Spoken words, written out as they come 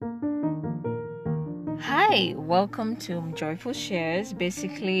Hi, welcome to Joyful Shares.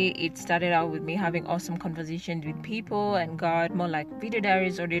 Basically, it started out with me having awesome conversations with people and God, more like video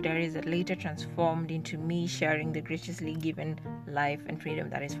diaries, audio diaries that later transformed into me sharing the graciously given life and freedom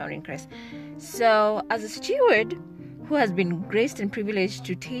that is found in Christ. So, as a steward who has been graced and privileged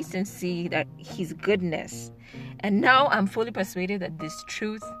to taste and see that His goodness, and now I'm fully persuaded that this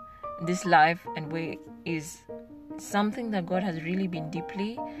truth, this life and way is something that God has really been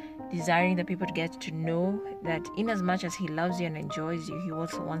deeply desiring that people get to know, that in as much as He loves you and enjoys you, He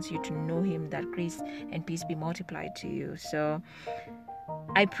also wants you to know Him, that grace and peace be multiplied to you. So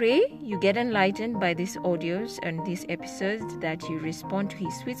I pray you get enlightened by these audios and these episodes, that you respond to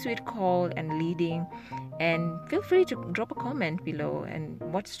His sweet call and leading, and feel free to drop a comment below and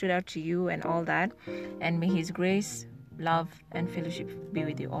what stood out to you and all that, and may His grace, love and fellowship be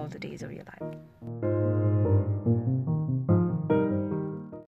with you all the days of your life.